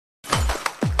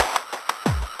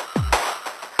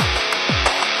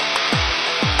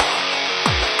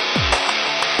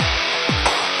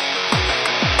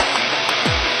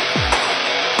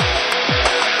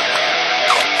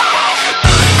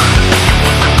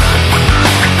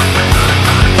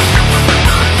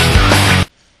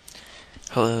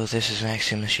Hello, this is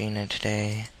Maxi Machine, and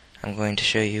today I'm going to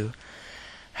show you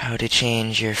how to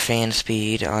change your fan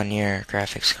speed on your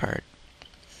graphics card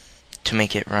to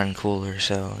make it run cooler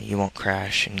so you won't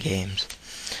crash in games.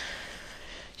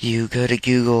 You go to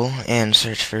Google and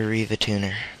search for Riva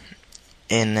Tuner,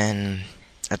 and then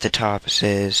at the top it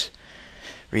says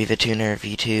Riva Tuner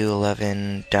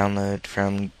V211 download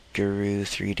from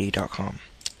guru3d.com.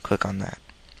 Click on that.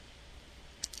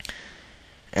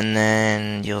 And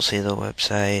then you'll see the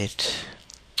website.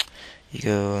 You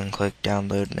go and click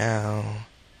download now,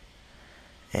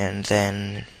 and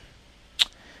then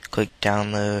click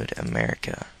download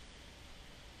America,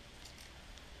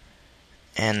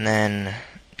 and then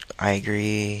I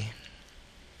agree,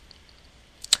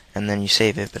 and then you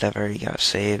save it, but I've already got it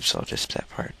saved, so I'll just skip that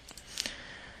part.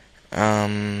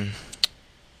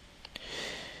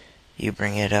 You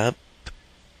bring it up,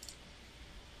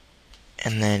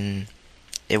 and then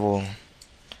it will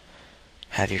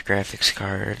have your graphics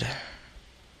card.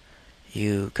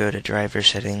 You go to driver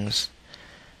settings,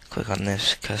 click on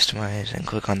this customize, and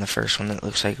click on the first one that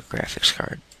looks like a graphics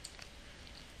card.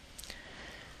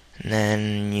 And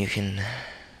then you can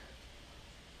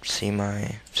see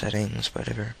my settings,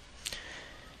 whatever.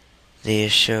 They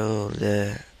show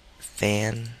the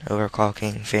fan,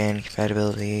 overclocking, fan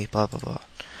compatibility, blah blah blah.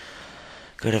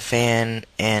 Go to fan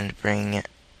and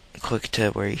click to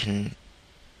where you can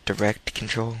direct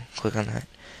control, click on that,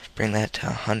 bring that to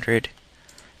 100,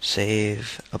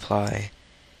 save, apply.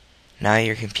 Now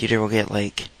your computer will get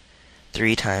like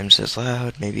 3 times as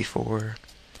loud, maybe 4,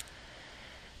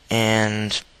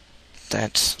 and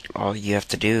that's all you have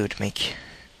to do to make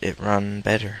it run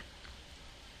better.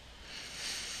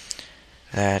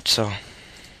 That's all.